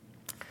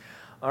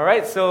All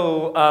right,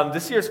 so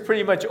this year's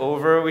pretty much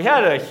over. We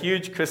had a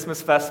huge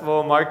Christmas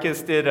festival.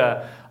 Marcus did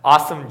an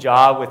awesome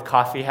job with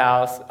Coffee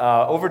House.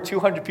 Over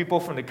 200 people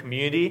from the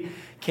community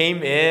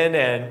came in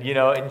and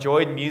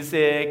enjoyed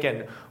music,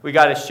 and we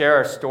got to share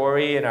our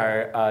story and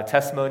our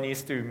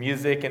testimonies through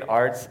music and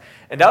arts.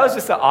 And that was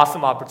just an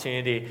awesome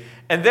opportunity.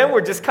 And then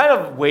we're just kind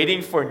of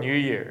waiting for New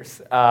Year's.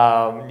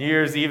 New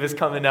Year's Eve is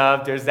coming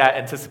up. There's that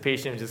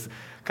anticipation of just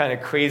kind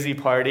of crazy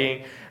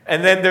partying.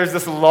 And then there's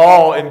this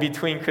lull in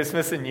between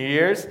Christmas and New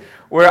Year's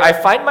where I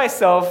find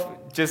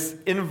myself just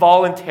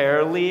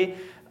involuntarily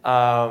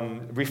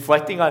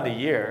reflecting on the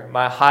year,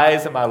 my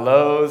highs and my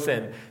lows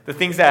and the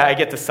things that I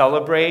get to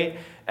celebrate,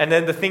 and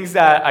then the things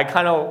that I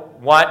kind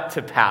of want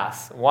to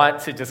pass,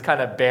 want to just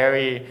kind of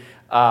bury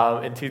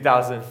in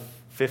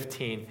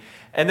 2015.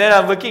 And then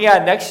I'm looking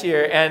at next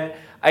year, and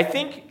I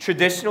think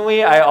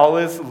traditionally I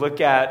always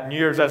look at New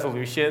Year's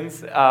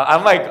resolutions.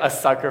 I'm like a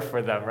sucker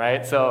for them,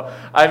 right? So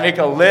I make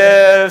a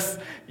list,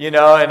 and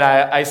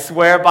I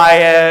swear by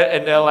it,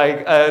 and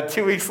then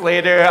 2 weeks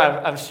later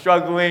I'm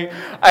struggling.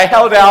 I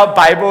held out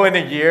Bible in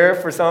a year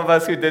for some of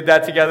us who did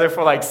that together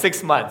for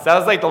 6 months.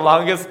 That was the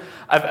longest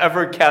I've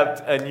ever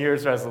kept a New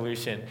Year's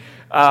resolution.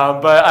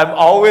 But I'm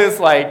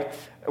always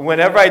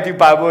whenever I do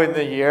Bible in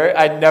the year,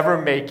 I never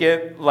make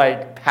it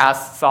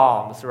past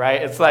Psalms,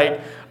 right? It's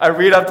I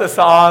read up to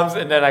Psalms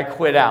and then I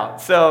quit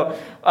out. So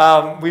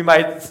we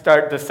might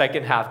start the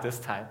second half this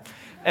time.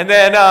 And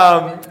then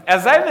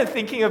as I've been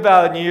thinking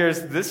about New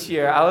Year's this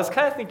year, I was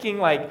kind of thinking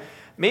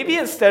maybe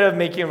instead of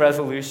making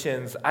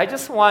resolutions, I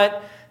just want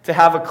to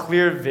have a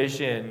clear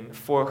vision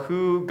for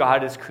who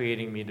God is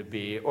creating me to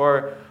be,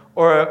 or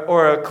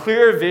a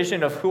clear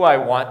vision of who I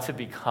want to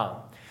become.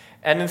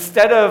 And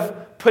instead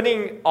of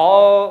putting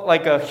all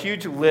a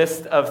huge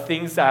list of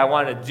things that I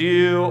want to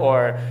do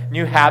or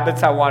new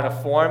habits I want to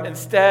form,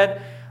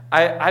 instead,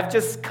 I've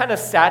just kind of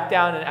sat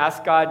down and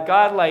asked God,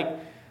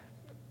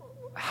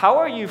 how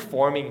are you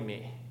forming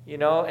me?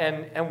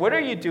 And what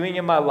are you doing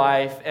in my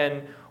life?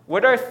 And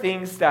what are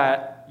things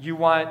that you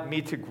want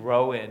me to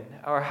grow in?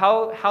 Or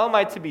how am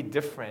I to be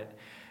different?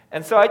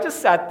 And so I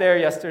just sat there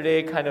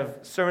yesterday kind of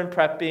sermon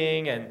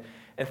prepping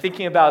and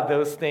thinking about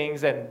those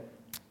things, and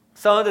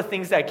some of the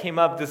things that came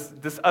up,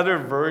 this other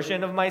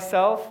version of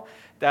myself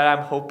that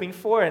I'm hoping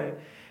for, and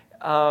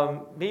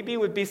maybe it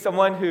would be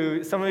someone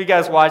who, some of you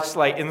guys watched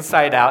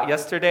Inside Out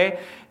yesterday.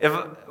 If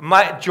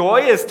my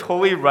joy is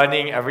totally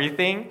running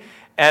everything,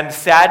 and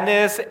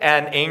sadness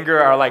and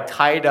anger are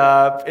tied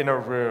up in a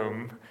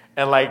room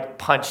and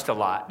punched a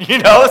lot,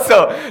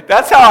 So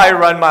that's how I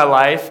run my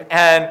life,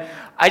 and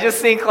I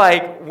just think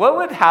what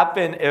would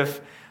happen if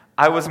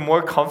I was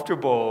more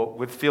comfortable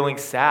with feeling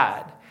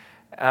sad?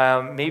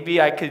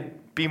 Maybe I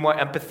could be more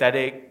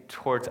empathetic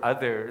towards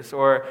others.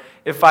 Or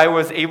if I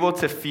was able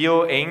to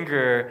feel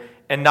anger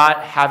and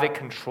not have it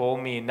control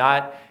me,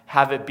 not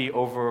have it be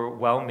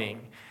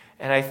overwhelming.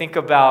 And I think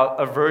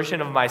about a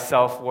version of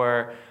myself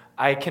where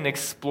I can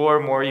explore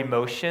more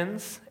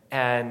emotions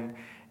and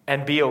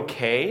be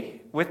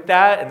okay with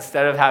that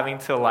instead of having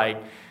to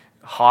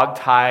hog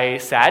tie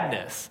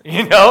sadness,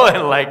 and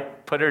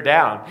put her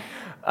down.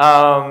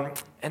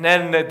 And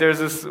then there's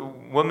this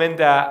woman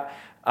that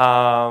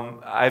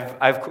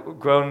I've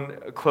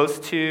grown close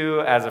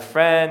to as a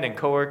friend and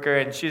coworker,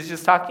 and she's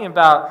just talking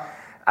about,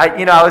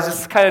 I was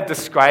just kind of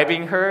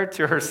describing her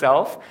to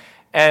herself,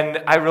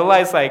 and I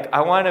realized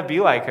I want to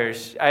be like her.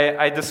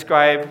 I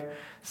describe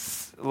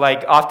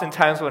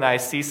oftentimes when I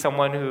see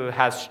someone who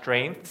has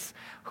strengths,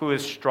 who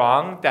is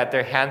strong, that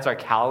their hands are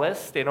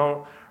callous. They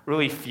don't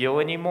really feel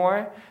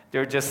anymore.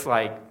 They're just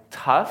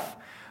tough.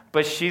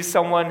 But she's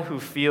someone who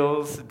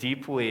feels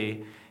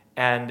deeply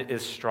and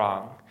is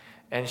strong.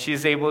 And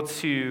she's able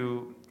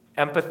to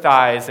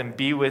empathize and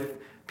be with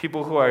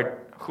people who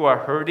are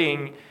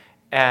hurting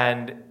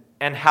and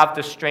have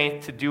the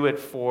strength to do it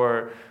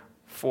for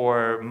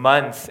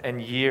months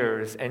and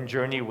years and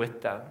journey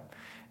with them.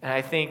 And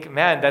I think,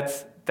 man,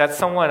 that's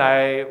someone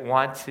I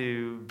want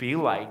to be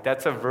like.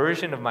 That's a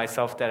version of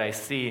myself that I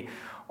see.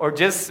 Or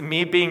just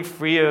me being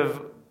free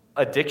of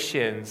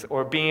addictions,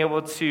 or being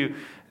able to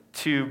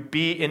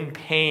be in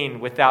pain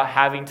without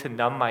having to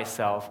numb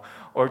myself,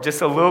 or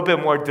just a little bit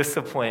more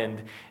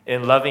disciplined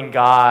in loving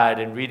God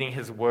and reading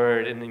His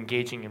Word and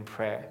engaging in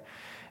prayer.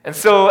 And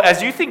so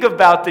as you think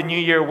about the new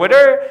year, what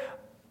are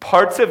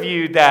parts of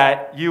you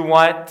that you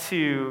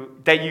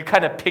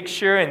kind of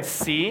picture and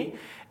see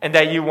and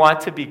that you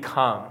want to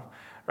become,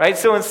 right?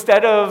 So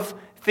instead of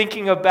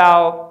thinking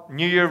about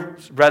New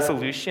Year's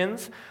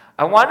resolutions,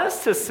 I want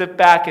us to sit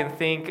back and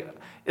think,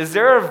 is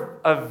there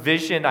a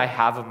vision I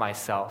have of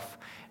myself?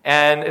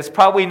 And it's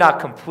probably not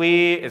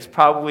complete. It's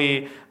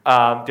probably,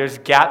 there's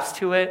gaps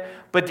to it.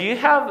 But do you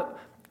have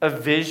a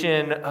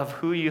vision of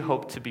who you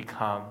hope to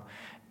become?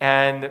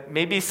 And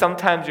maybe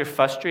sometimes you're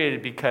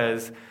frustrated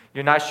because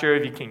you're not sure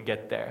if you can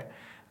get there.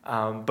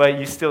 But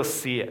you still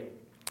see it.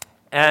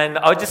 And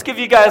I'll just give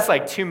you guys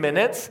 2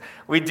 minutes.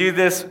 We do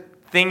this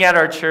thing at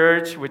our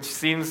church, which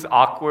seems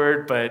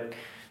awkward, but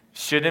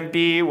shouldn't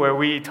be where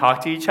we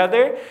talk to each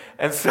other.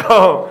 And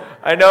so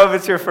I know if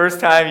it's your first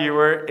time, you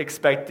weren't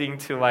expecting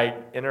to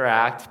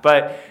interact.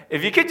 But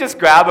if you could just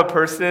grab a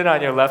person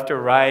on your left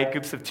or right,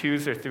 groups of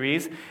 2s or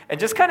 3s, and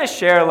just kind of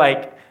share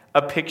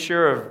a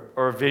picture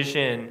or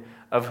vision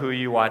of who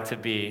you want to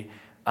be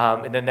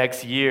in the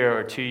next year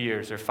or 2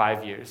 years or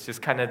 5 years.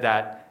 Just kind of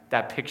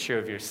that picture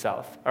of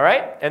yourself. All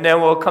right? And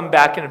then we'll come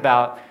back in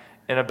about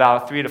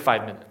 3 to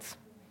 5 minutes.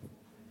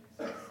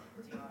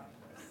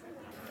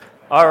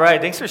 All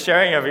right, thanks for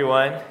sharing,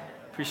 everyone.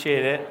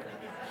 Appreciate it.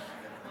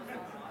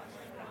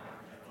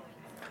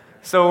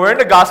 So we're in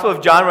the Gospel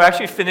of John. We're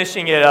actually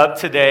finishing it up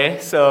today,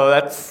 so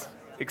that's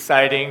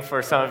exciting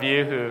for some of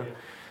you who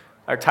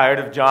are tired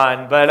of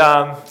John. But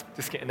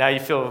just kidding. Now you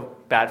feel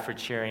bad for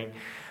cheering.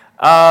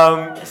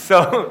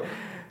 So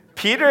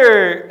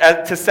Peter,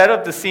 to set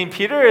up the scene,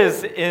 Peter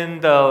is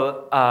in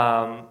the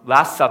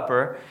Last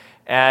Supper,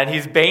 and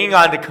he's banging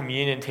on the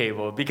communion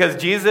table because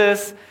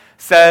Jesus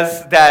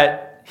says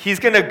that he's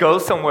going to go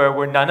somewhere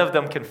where none of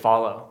them can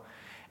follow.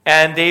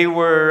 And they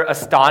were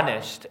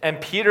astonished. And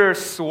Peter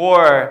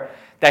swore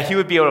that he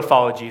would be able to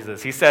follow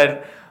Jesus. He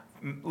said,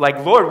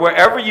 Lord,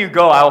 wherever you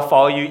go, I will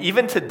follow you,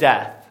 even to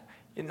death.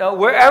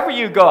 Wherever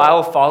you go, I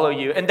will follow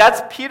you. And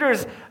that's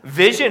Peter's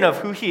vision of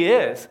who he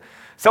is.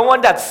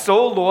 Someone that's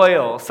so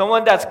loyal,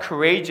 someone that's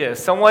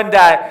courageous, someone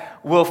that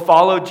will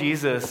follow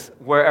Jesus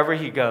wherever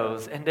he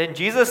goes. And then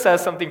Jesus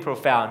says something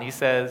profound. He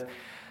says,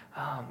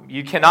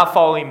 you cannot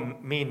follow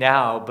me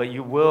now, but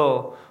you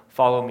will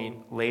follow me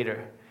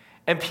later.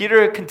 And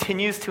Peter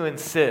continues to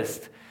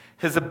insist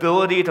his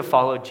ability to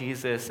follow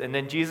Jesus. And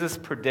then Jesus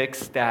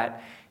predicts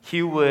that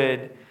he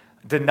would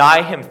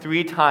deny him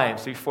 3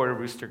 times before the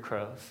rooster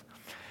crows.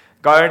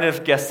 Garden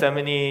of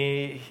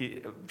Gethsemane,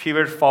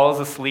 Peter falls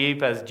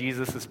asleep as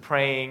Jesus is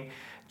praying.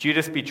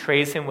 Judas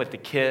betrays him with a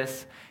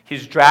kiss.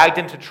 He's dragged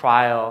into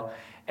trial.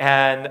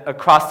 And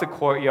across the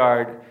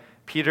courtyard,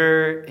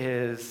 Peter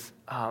is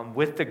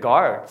with the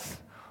guards,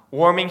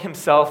 warming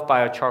himself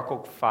by a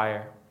charcoal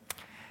fire.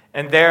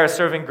 And there, a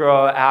servant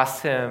girl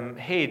asks him,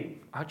 hey,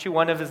 aren't you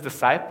one of his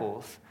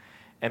disciples?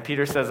 And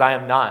Peter says, I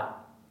am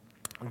not.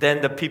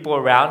 Then the people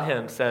around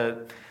him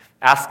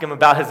ask him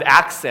about his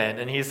accent,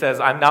 and he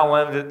says, I'm not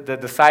one of the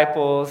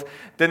disciples.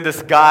 Then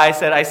this guy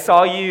said, I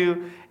saw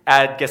you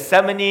at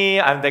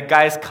Gethsemane. I'm the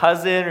guy's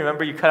cousin.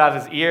 Remember, you cut off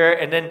his ear.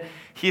 And then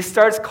he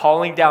starts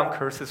calling down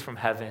curses from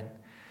heaven.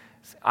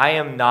 I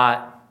am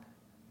not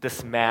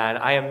this man.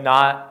 I am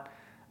not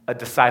a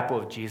disciple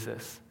of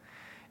Jesus.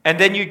 And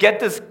then you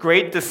get this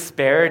great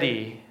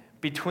disparity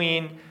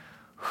between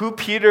who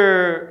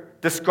Peter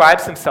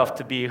describes himself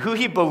to be, who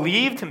he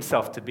believed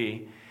himself to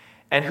be,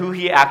 and who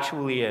he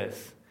actually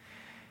is.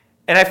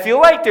 And I feel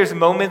like there's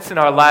moments in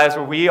our lives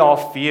where we all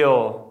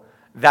feel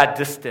that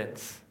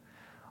distance.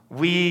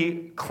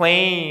 We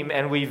claim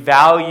and we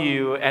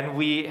value and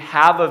we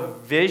have a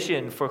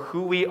vision for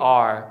who we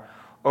are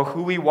or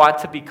who we want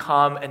to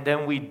become, and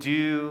then we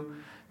do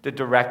the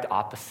direct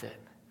opposite.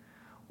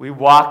 We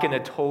walk in a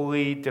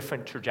totally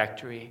different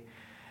trajectory.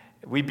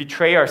 We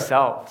betray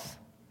ourselves.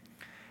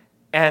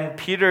 And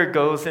Peter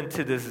goes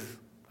into this,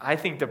 I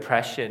think,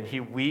 depression. He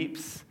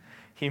weeps,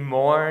 he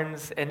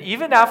mourns, and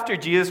even after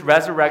Jesus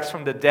resurrects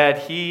from the dead,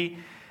 he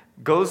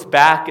goes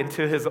back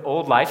into his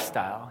old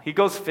lifestyle. He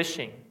goes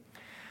fishing.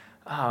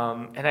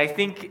 And I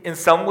think in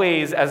some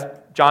ways, as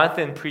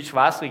Jonathan preached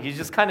last week, he's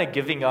just kind of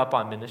giving up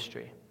on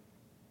ministry.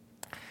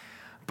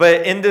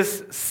 But in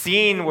this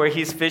scene where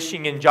he's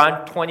fishing in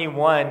John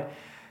 21,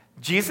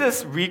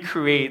 Jesus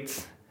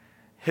recreates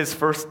his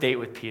first date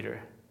with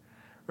Peter.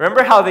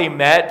 Remember how they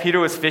met? Peter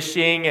was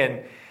fishing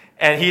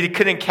and he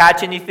couldn't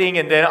catch anything,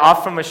 and then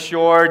off from the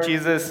shore,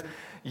 Jesus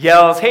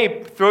yells,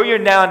 hey, throw your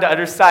net on the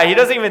other side. He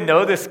doesn't even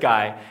know this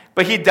guy,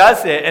 but he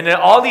does it, and then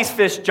all these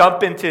fish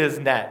jump into his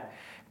net,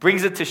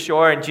 brings it to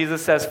shore, and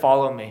Jesus says,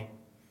 follow me.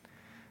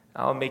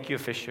 I'll make you a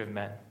fisher of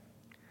men.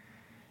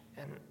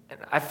 And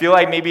I feel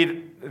like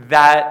maybe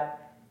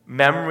that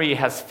memory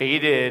has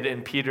faded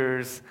in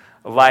Peter's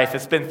life.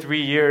 It's been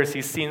 3 years.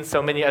 He's seen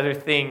so many other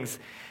things.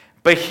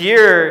 But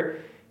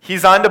here,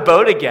 he's on the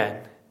boat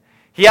again.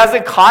 He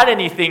hasn't caught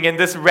anything, and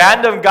this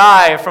random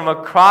guy from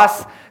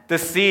across the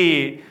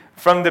sea,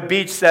 from the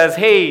beach, says,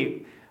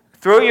 hey,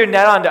 throw your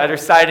net on the other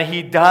side, and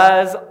he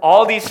does.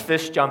 All these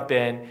fish jump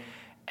in,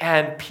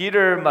 and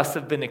Peter must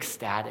have been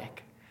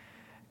ecstatic.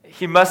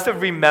 He must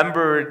have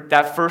remembered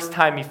that first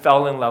time he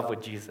fell in love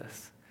with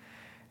Jesus.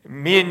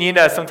 Me and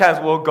Nina, sometimes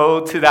we'll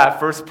go to that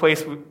first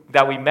place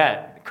that we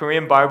met,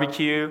 Korean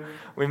barbecue.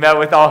 We met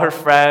with all her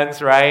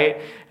friends,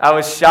 right? I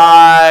was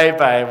shy,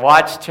 but I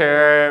watched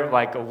her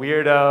like a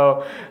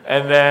weirdo.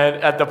 And then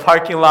at the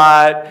parking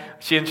lot,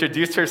 she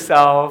introduced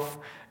herself.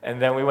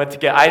 And then we went to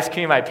get ice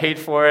cream. I paid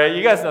for it.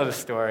 You guys know the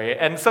story.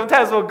 And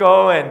sometimes we'll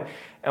go and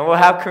we'll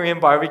have Korean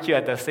barbecue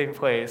at the same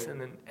place.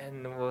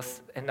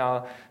 And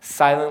I'll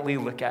silently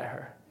look at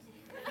her.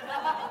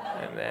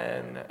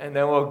 And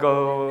then we'll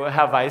go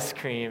have ice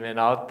cream, and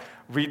I'll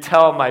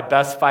retell my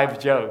best 5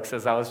 jokes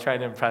as I was trying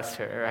to impress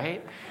her,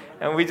 right?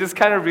 And we just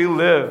kind of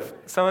relive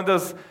some of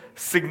those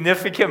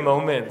significant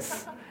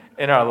moments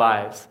in our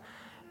lives.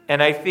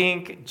 And I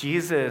think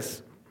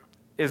Jesus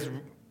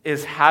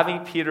is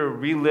having Peter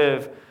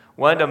relive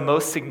one of the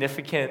most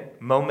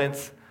significant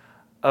moments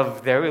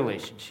of their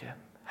relationship,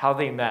 how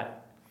they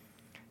met.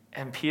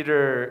 And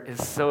Peter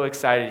is so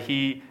excited.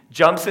 He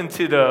jumps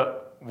into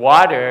the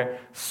water,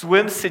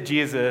 swims to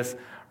Jesus,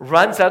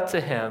 runs up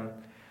to him,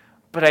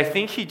 but I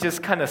think he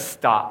just kind of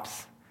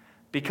stops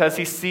because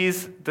he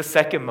sees the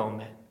second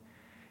moment.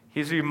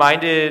 He's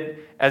reminded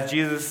as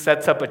Jesus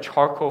sets up a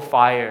charcoal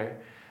fire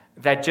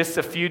that just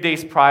a few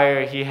days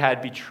prior he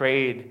had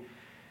betrayed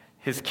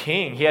his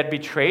king. He had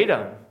betrayed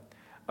him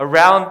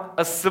around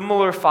a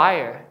similar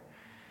fire.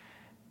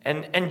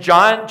 And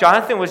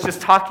Jonathan was just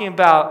talking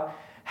about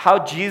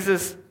how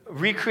Jesus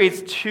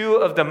recreates two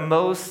of the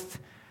most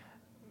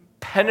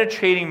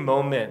penetrating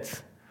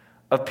moments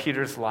of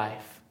Peter's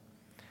life.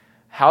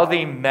 How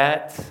they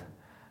met,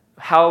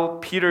 how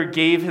Peter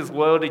gave his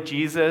loyalty to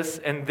Jesus,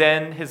 and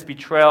then his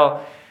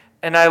betrayal.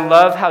 And I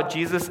love how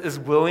Jesus is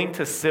willing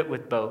to sit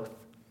with both.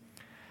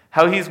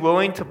 How he's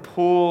willing to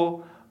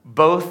pull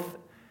both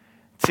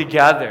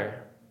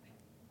together.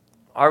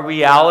 Our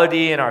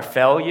reality and our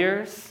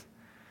failures,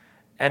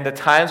 and the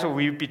times where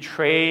we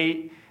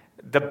betray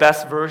the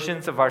best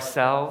versions of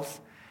ourselves,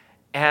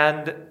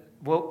 and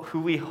who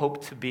we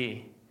hope to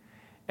be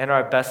in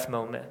our best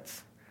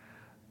moments.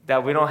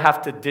 That we don't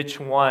have to ditch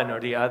one or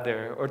the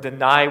other, or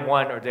deny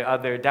one or the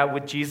other. That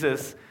with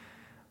Jesus,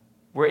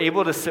 we're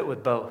able to sit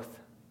with both.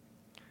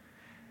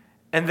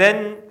 And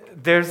then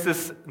there's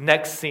this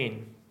next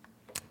scene.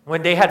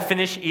 When they had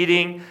finished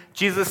eating,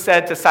 Jesus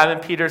said to Simon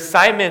Peter,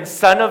 "Simon,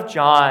 son of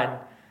John,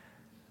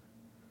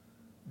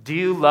 do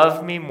you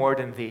love me more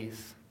than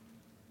these?"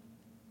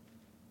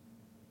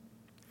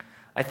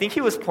 I think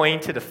he was pointing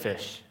to the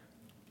fish.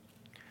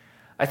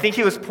 I think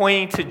he was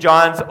pointing to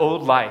John's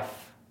old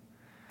life.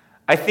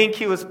 I think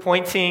he was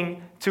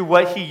pointing to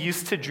what he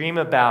used to dream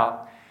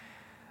about.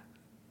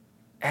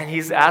 And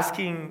he's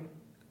asking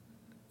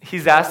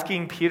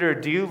Peter,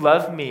 "Do you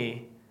love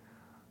me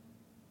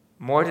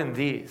more than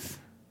these?"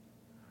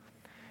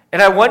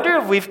 And I wonder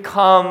if we've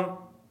come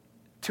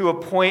to a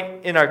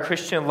point in our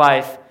Christian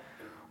life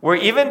where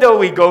even though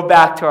we go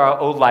back to our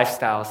old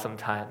lifestyle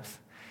sometimes,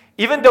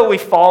 even though we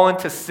fall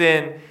into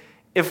sin,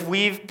 if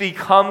we've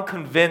become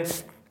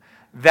convinced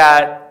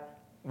that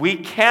we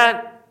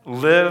can't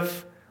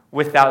live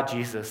without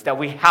Jesus, that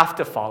we have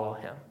to follow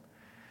him.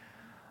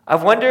 I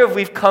wonder if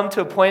we've come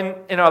to a point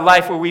in our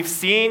life where we've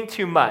seen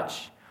too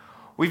much,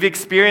 we've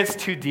experienced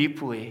too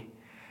deeply,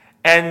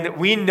 and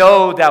we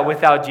know that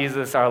without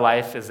Jesus our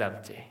life is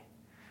empty.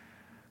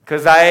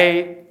 Because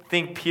I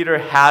think Peter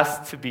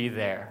has to be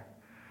there.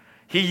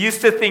 He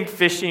used to think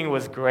fishing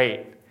was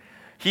great.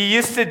 He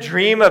used to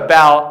dream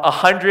about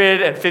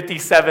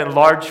 157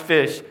 large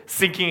fish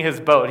sinking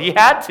his boat. He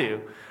had to,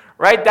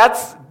 right?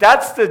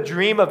 That's the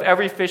dream of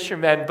every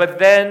fisherman. But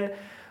then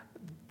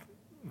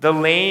the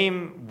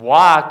lame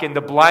walk and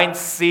the blind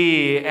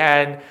see,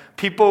 and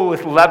people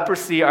with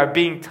leprosy are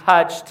being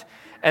touched,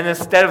 and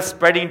instead of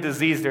spreading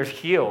disease, they're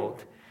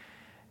healed.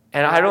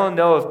 And I don't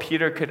know if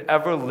Peter could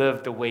ever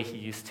live the way he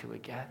used to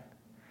again.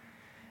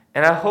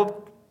 And I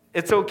hope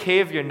it's okay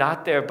if you're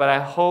not there, but I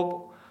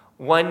hope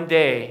one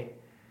day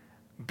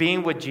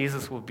being with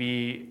Jesus will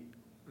be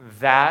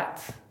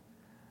that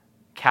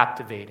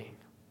captivating.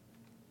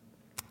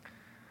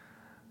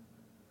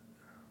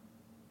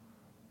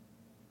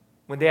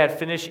 When they had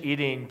finished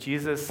eating,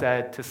 Jesus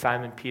said to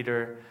Simon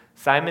Peter,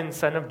 "Simon,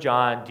 son of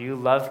John, do you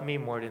love me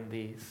more than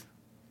these?"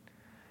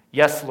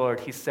 "Yes,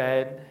 Lord," he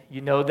said,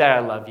 "you know that I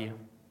love you."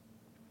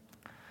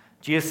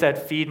 Jesus said,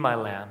 "Feed my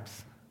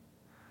lambs."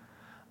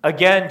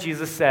 Again,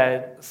 Jesus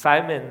said,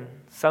 "Simon,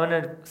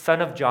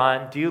 son of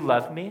John, do you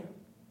love me?"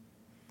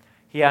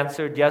 He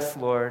answered, "Yes,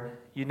 Lord,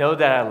 you know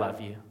that I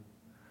love you."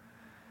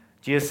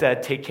 Jesus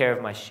said, "Take care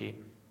of my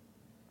sheep."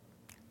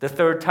 The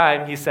third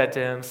time he said to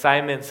him,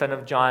 "Simon, son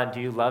of John, do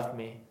you love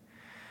me?"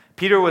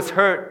 Peter was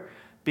hurt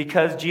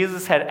because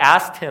Jesus had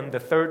asked him the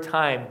third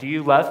time, "Do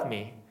you love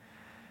me?"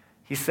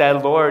 He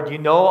said, "Lord, you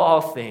know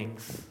all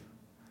things.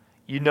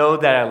 You know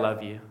that I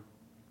love you."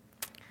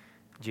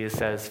 Jesus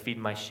says, "Feed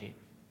my sheep."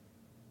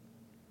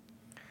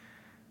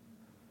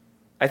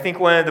 I think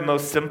one of the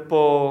most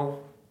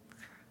simple,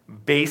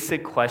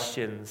 basic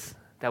questions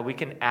that we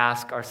can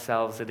ask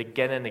ourselves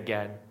again and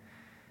again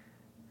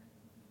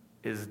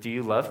is, do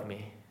you love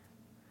me?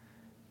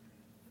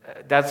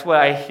 That's what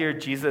I hear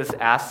Jesus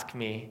ask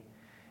me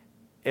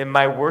in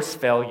my worst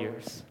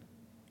failures.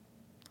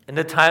 In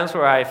the times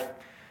where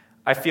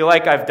I feel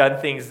like I've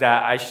done things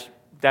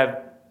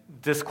that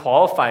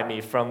disqualify me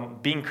from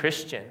being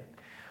Christian.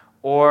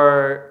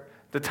 Or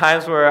the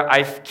times where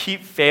I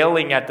keep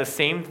failing at the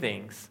same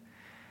things.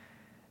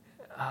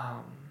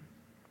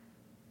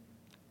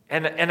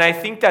 And I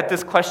think that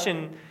this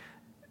question,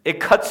 it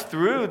cuts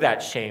through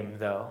that shame,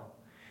 though.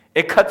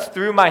 It cuts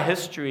through my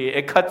history.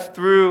 It cuts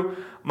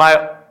through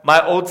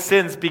my old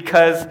sins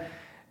because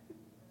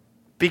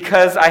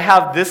I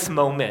have this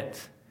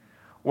moment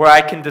where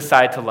I can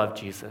decide to love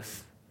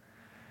Jesus.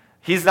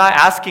 He's not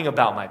asking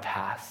about my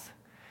past.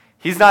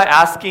 He's not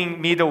asking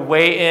me to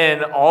weigh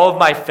in all of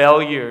my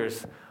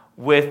failures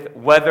with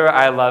whether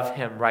I love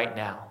him right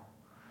now.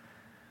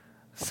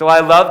 So I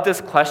love this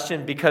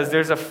question because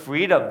there's a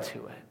freedom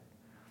to it.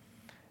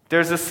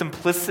 There's a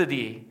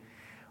simplicity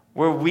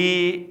where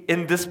we,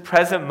 in this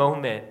present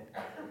moment,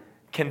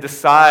 can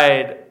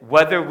decide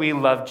whether we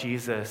love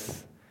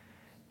Jesus,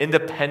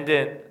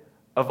 independent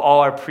of all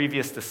our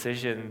previous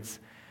decisions.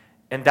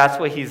 And that's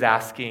what he's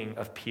asking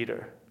of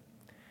Peter.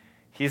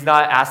 He's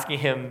not asking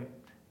him,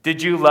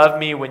 did you love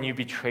me when you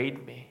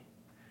betrayed me?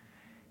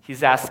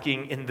 He's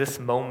asking in this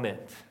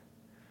moment,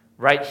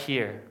 right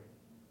here,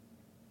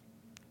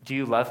 do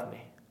you love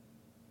me?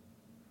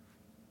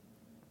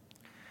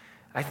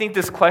 I think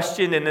this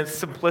question in its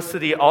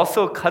simplicity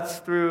also cuts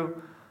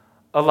through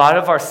a lot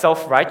of our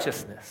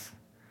self-righteousness.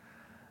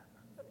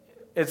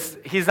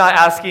 He's not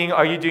asking,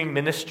 are you doing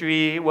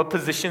ministry? What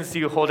positions do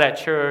you hold at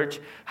church?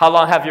 How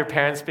long have your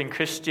parents been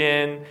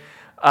Christian?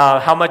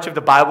 How much of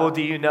the Bible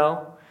do you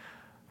know?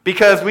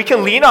 Because we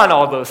can lean on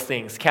all those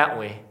things, can't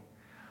we?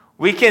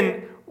 We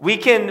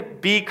can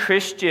be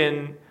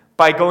Christian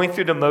by going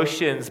through the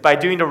motions, by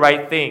doing the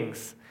right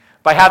things,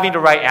 by having the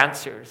right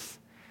answers,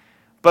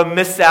 but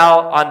miss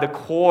out on the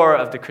core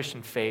of the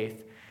Christian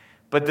faith.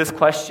 But this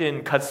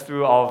question cuts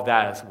through all of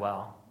that as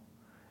well.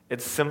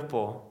 It's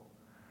simple,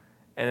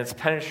 and it's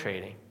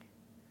penetrating.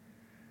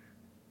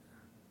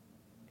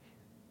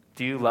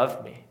 Do you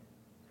love me?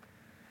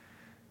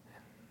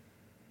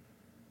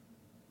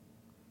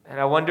 And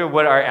I wonder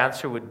what our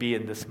answer would be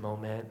in this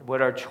moment,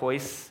 what our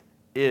choice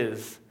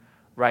is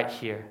right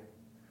here.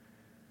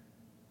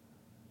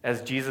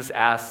 As Jesus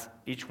asks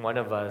each one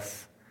of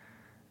us,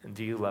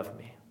 do you love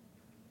me?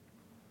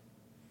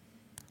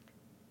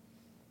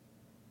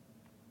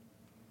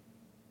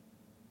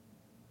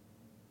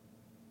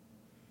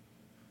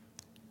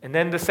 And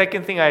then the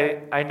second thing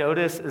I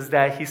notice is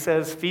that he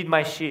says, feed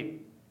my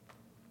sheep.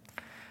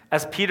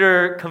 As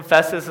Peter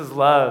confesses his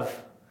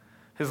love,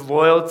 his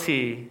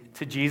loyalty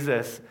to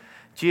Jesus,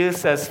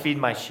 Jesus says, feed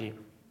my sheep.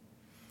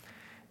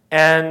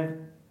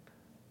 And,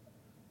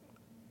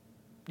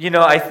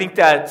 I think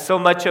that so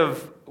much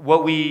of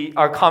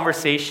our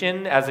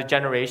conversation as a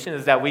generation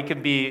is that we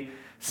can be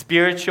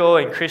spiritual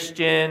and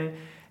Christian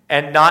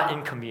and not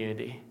in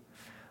community.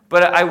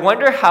 But I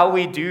wonder how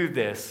we do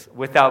this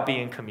without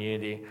being in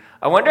community.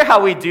 I wonder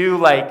how we do,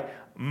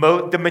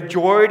 the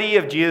majority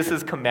of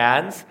Jesus'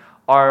 commands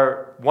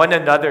are one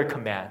another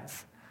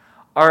commands,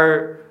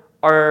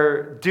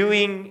 are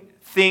doing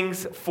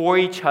things for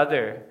each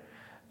other,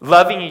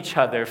 loving each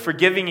other,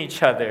 forgiving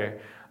each other,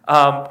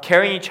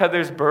 carrying each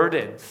other's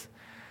burdens,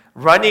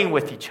 running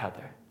with each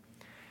other.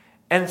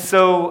 And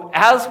so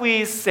as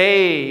we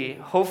say,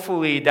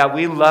 hopefully, that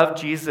we love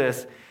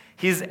Jesus,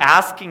 he's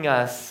asking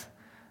us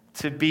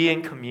to be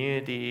in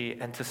community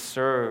and to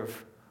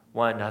serve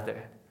one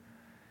another.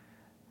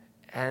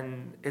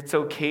 And it's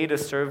okay to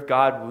serve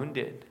God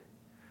wounded.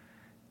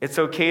 It's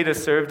okay to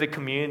serve the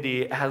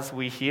community as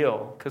we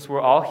heal, because we're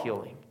all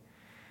healing.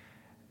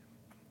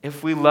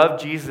 If we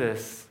love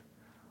Jesus,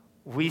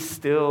 we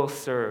still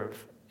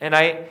serve. And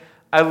I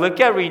look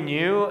at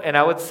Renew, and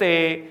I would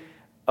say,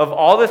 of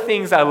all the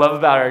things I love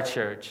about our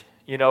church,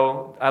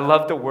 I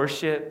love the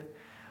worship.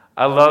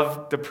 I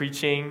love the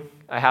preaching.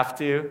 I have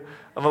to.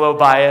 I'm a little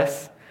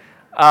biased.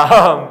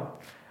 I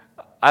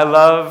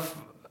love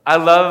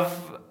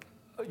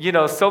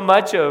so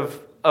much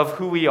of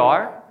who we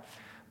are.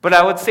 But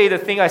I would say the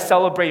thing I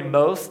celebrate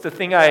most, the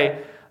thing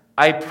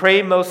I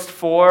pray most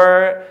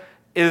for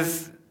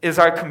is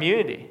our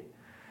community.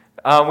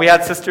 We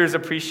had Sisters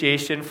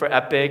Appreciation for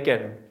Epic,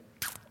 and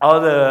all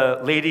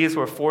the ladies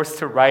were forced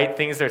to write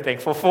things they're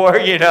thankful for,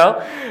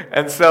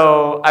 And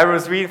so I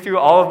was reading through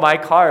all of my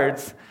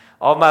cards,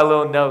 all my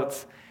little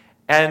notes.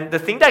 And the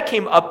thing that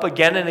came up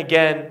again and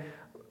again,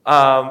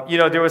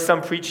 there was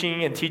some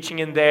preaching and teaching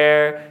in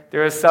there.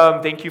 There was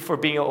some thank you for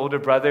being an older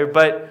brother.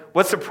 But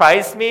what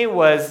surprised me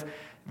was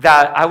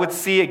that I would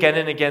see again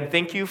and again,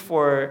 thank you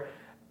for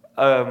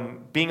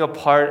being a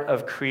part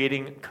of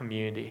creating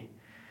community.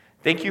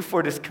 Thank you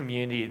for this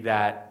community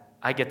that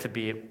I get to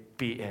be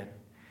in.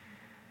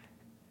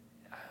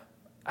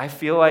 I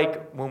feel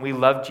like when we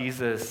love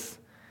Jesus,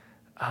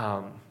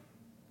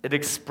 it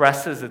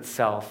expresses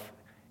itself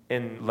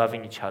in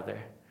loving each other,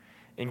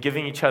 in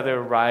giving each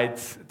other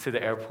rides to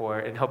the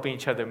airport, in helping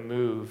each other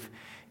move,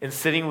 in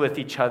sitting with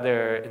each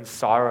other in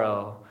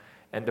sorrow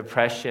and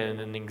depression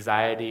and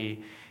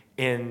anxiety,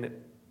 in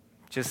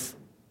just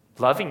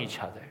loving each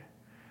other.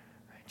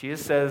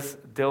 Jesus says,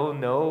 they'll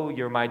know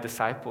you're my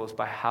disciples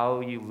by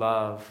how you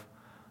love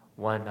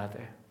one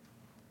another.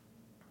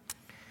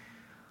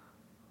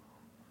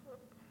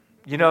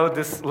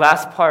 This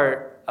last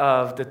part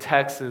of the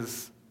text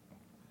is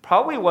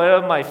probably one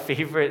of my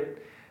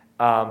favorite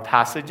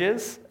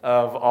passages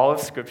of all of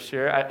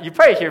Scripture. You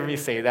probably hear me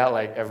say that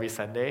every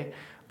Sunday,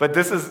 but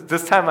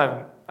this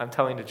time I'm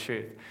telling the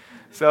truth.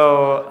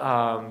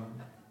 So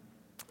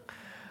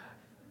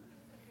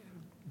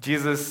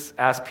Jesus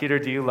asked Peter,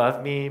 do you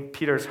love me?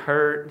 Peter's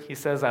hurt. He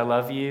says, I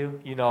love you.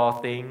 You know all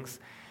things.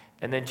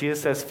 And then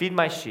Jesus says, feed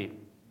my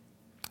sheep.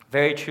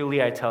 Very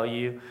truly, I tell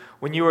you,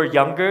 when you were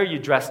younger, you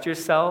dressed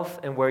yourself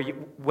and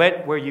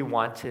went where you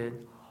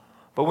wanted.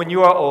 But when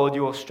you are old,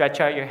 you will stretch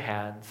out your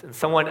hands, and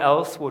someone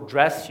else will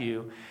dress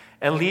you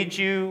and lead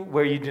you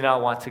where you do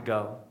not want to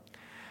go."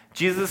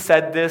 Jesus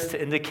said this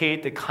to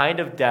indicate the kind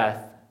of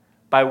death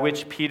by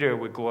which Peter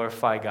would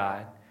glorify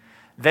God.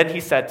 Then he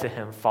said to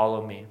him,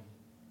 "Follow me."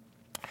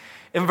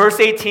 In verse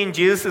 18,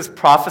 Jesus is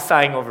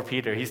prophesying over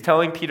Peter. He's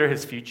telling Peter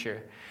his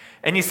future.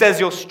 And he says,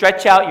 "You'll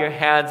stretch out your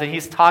hands," and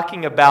he's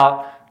talking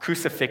about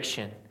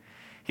crucifixion.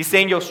 He's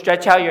saying you'll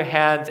stretch out your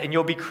hands and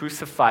you'll be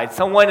crucified.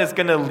 Someone is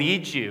going to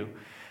lead you.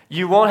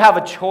 You won't have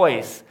a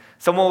choice.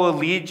 Someone will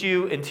lead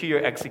you into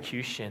your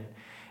execution.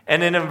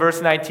 And then in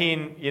verse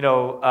 19,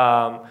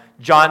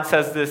 John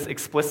says this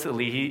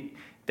explicitly,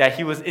 that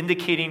he was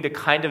indicating the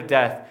kind of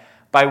death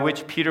by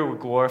which Peter would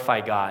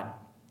glorify God.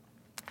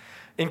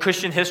 In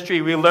Christian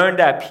history, we learned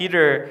that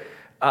Peter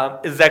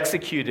is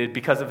executed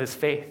because of his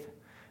faith,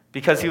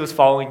 because he was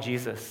following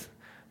Jesus,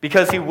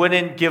 because he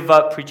wouldn't give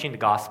up preaching the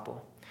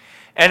gospel.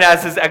 And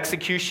as his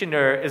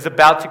executioner is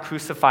about to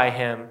crucify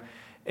him,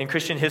 in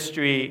Christian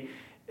history,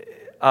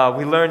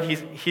 we learn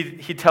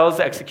he tells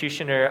the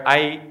executioner,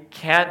 "I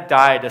can't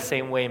die the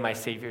same way my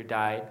Savior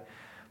died.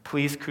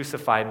 Please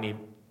crucify me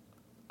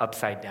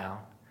upside down."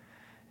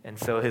 And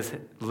so his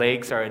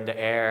legs are in the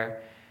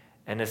air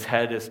and his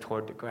head is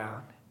toward the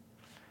ground.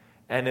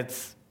 And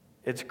it's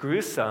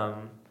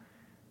gruesome,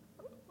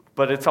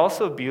 but it's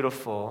also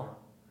beautiful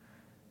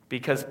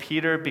because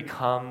Peter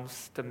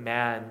becomes the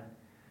man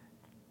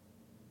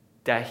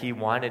that he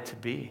wanted to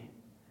be.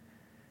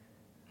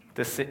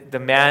 The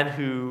man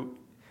who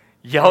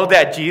yelled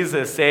at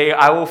Jesus, saying,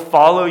 "I will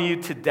follow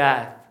you to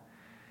death."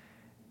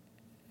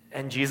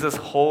 And Jesus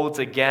holds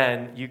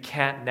again, "You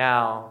can't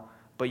now,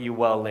 but you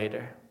will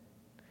later."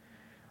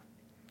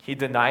 He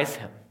denies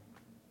him.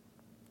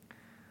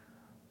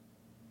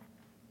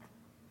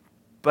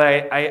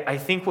 But I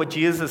think what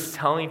Jesus is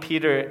telling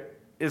Peter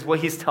is what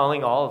he's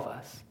telling all of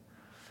us.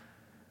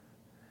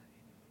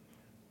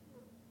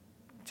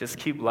 Just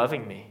keep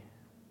loving me.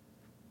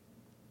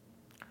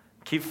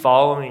 Keep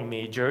following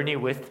me. Journey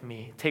with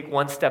me. Take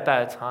one step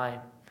at a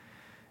time.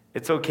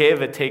 It's okay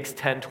if it takes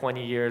 10,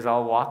 20 years.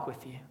 I'll walk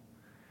with you.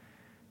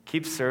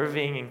 Keep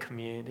serving in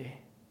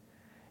community.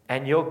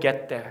 And you'll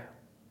get there.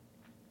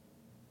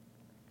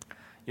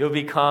 You'll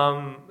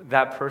become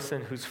that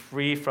person who's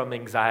free from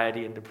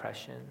anxiety and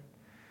depression.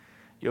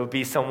 You'll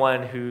be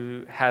someone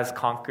who has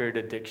conquered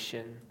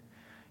addiction.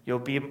 You'll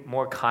be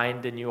more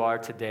kind than you are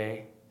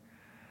today.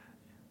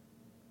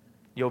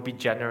 You'll be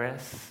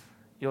generous.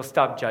 You'll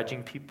stop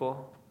judging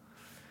people.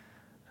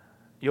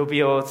 You'll be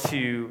able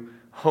to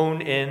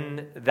hone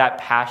in that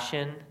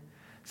passion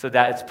so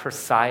that it's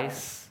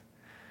precise.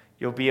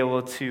 You'll be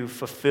able to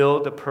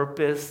fulfill the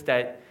purpose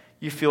that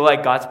you feel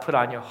like God's put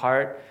on your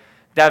heart.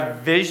 That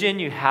vision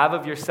you have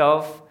of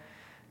yourself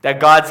that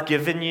God's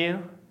given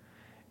you,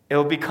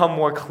 it'll become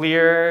more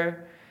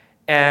clear.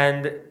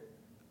 And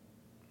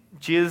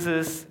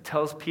Jesus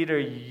tells Peter,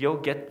 you'll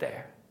get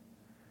there.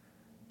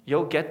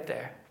 You'll get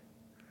there.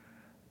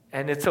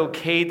 And it's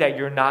okay that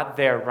you're not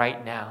there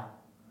right now.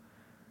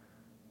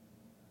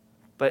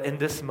 But in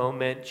this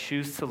moment,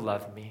 choose to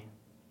love me.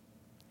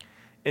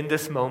 In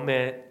this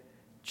moment,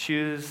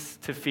 choose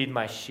to feed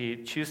my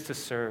sheep. Choose to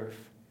serve.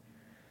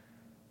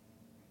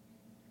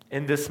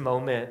 In this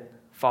moment,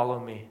 follow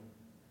me.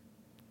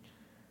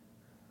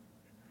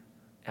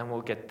 And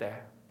we'll get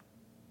there.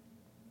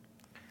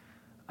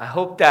 I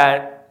hope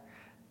that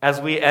as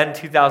we end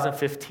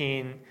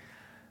 2015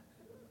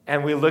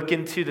 and we look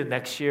into the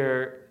next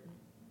year,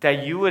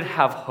 that you would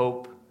have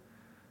hope,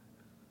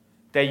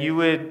 that you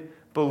would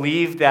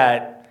believe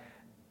that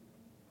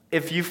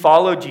if you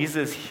follow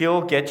Jesus,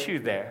 he'll get you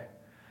there.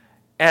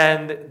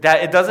 And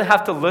that it doesn't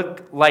have to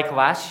look like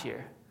last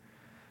year.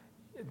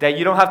 That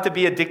you don't have to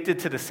be addicted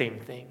to the same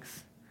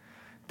things.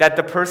 That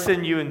the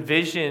person you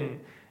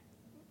envision,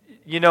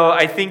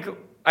 I think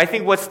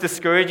what's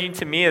discouraging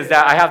to me is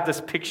that I have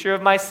this picture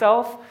of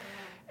myself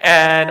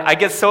and I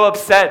get so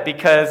upset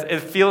because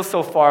it feels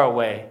so far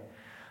away.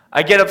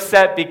 I get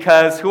upset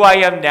because who I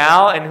am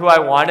now and who I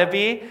want to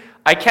be,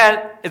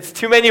 it's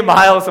too many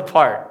miles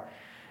apart.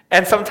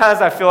 And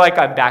sometimes I feel like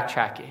I'm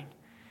backtracking.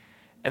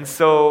 And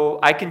so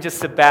I can just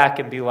sit back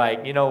and be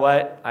like, you know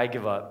what? I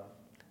give up.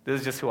 This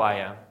is just who I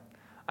am.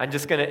 I'm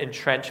just going to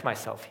entrench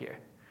myself here.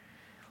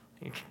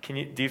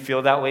 Do you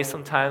feel that way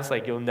sometimes?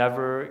 Like you'll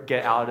never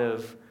get out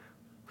of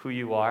who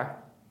you are?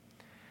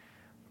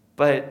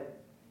 But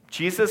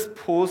Jesus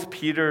pulls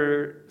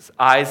Peter's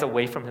eyes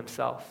away from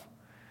himself.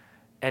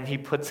 And he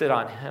puts it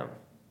on him.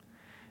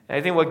 And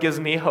I think what gives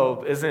me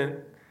hope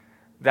isn't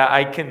that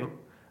I can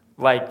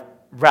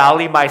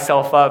rally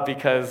myself up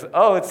because,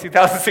 it's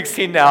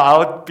 2016 now,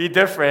 I'll be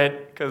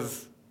different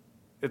because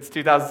it's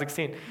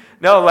 2016.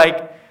 No,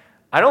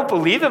 I don't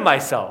believe in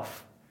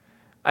myself.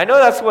 I know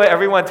that's what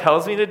everyone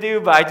tells me to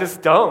do, but I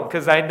just don't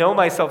because I know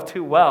myself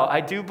too well.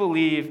 I do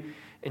believe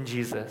in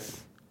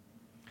Jesus.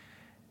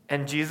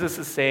 And Jesus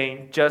is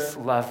saying, just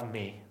love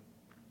me.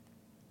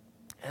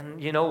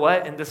 And you know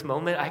what? In this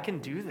moment, I can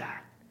do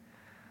that.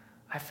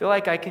 I feel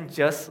like I can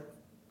just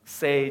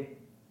say,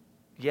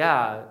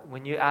 yeah,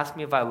 when you ask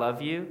me if I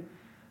love you,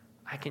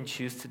 I can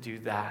choose to do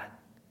that.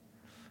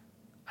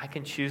 I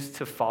can choose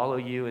to follow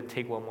you and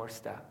take one more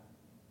step.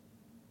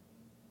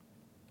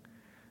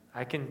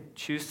 I can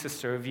choose to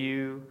serve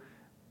you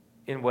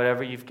in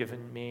whatever you've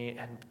given me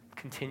and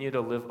continue to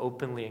live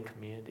openly in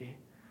community.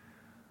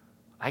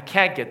 I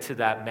can't get to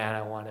that man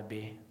I want to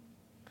be.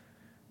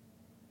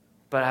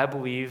 But I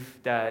believe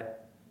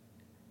that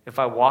if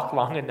I walk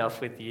long enough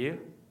with you,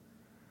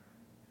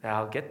 that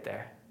I'll get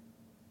there.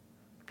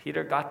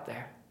 Peter got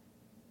there.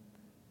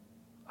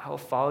 I will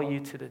follow you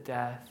to the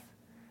death.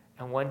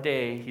 And one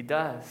day he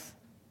does.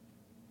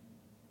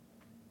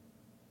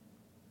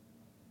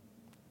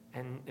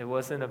 And it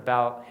wasn't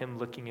about him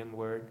looking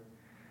inward.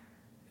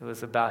 It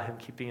was about him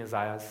keeping his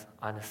eyes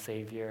on a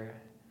Savior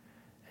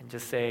and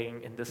just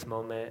saying, in this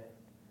moment,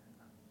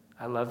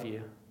 I love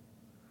you.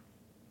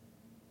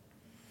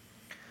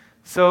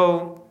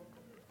 So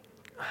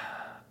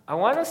I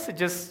want us to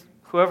just,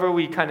 whoever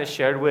we kind of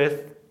shared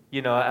with,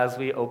 as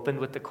we opened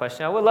with the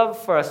question, I would love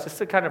for us just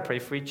to kind of pray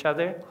for each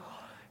other.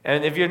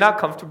 And if you're not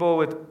comfortable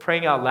with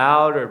praying out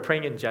loud or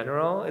praying in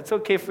general, it's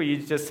okay for you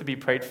just to be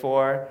prayed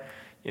for.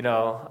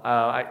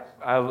 I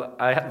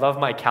love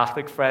my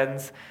Catholic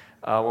friends.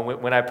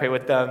 When I pray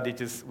with them,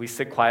 we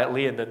sit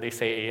quietly and then they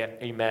say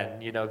amen,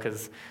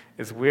 because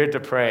it's weird to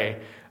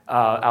pray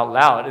out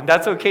loud. And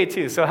that's okay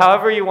too. So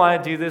however you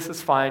want to do this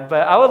is fine.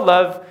 But I would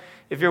love,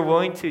 if you're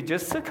willing to,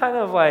 just to kind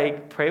of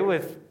like pray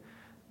with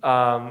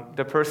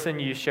the person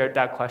you shared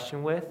that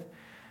question with.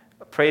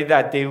 Pray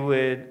that they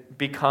would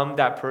become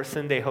that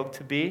person they hope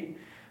to be,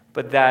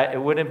 but that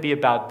it wouldn't be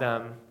about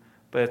them,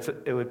 but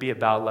it would be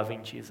about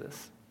loving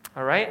Jesus.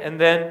 All right? And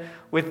then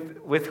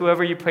with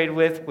whoever you prayed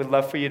with, we'd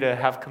love for you to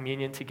have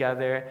communion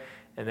together,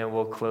 and then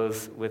we'll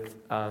close with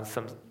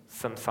some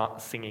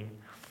singing.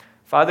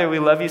 Father, we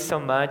love you so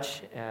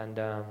much, and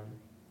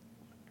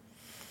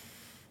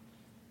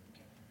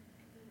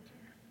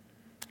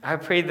I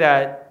pray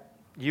that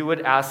you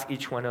would ask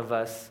each one of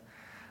us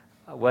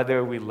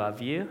whether we love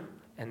you,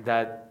 and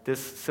that this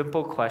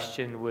simple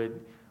question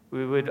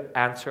we would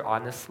answer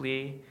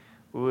honestly.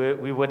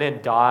 We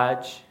wouldn't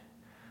dodge.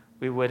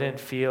 We wouldn't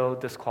feel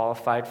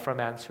disqualified from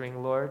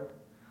answering, Lord,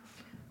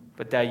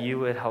 but that you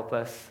would help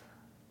us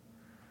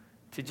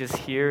to just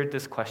hear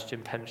this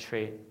question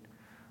penetrate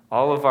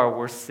all of our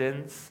worst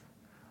sins,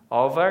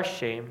 all of our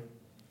shame,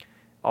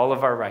 all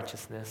of our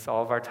righteousness,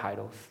 all of our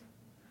titles,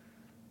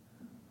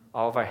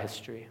 all of our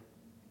history.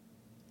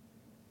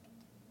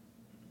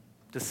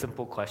 The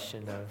simple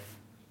question of,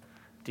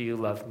 do you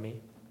love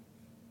me?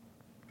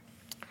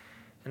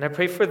 And I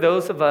pray for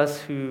those of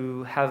us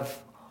who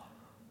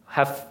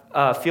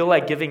feel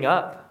like giving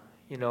up,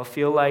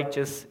 feel like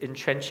just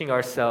entrenching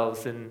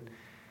ourselves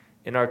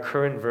in our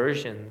current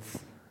versions.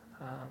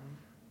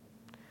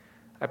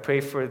 I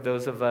pray for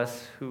those of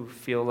us who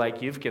feel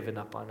like you've given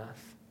up on us.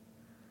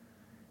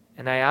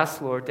 And I ask,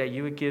 Lord, that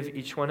you would give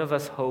each one of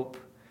us hope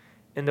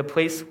in the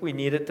place we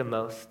need it the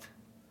most,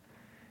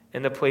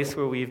 in the place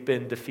where we've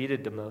been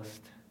defeated the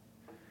most,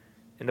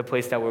 in the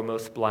place that we're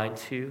most blind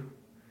to,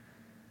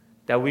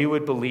 that we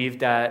would believe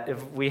that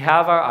if we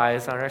have our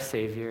eyes on our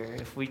Savior,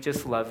 if we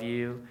just love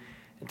you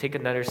and take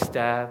another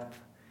step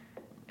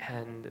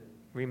and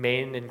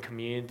remain in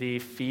community,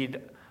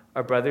 feed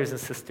our brothers and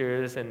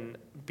sisters and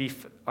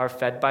are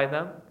fed by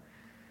them,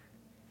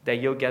 that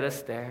you'll get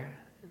us there.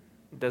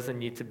 It doesn't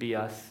need to be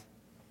us.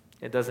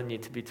 It doesn't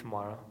need to be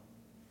tomorrow.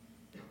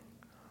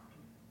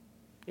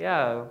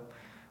 Yeah,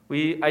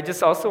 I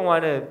just also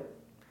want to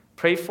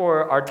pray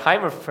for our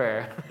time of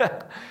prayer,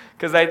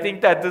 because I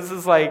think that this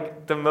is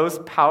like the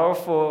most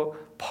powerful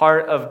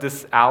part of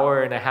this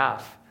hour and a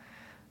half,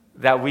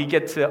 that we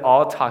get to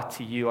all talk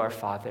to you, our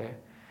Father,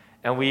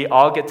 and we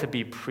all get to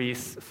be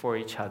priests for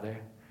each other.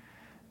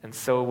 And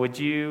so would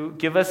you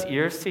give us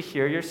ears to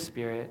hear your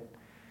Spirit,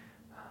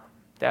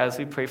 that as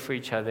we pray for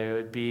each other,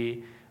 it would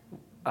be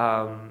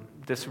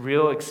this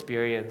real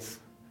experience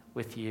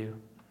with you.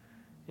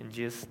 In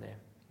Jesus' name.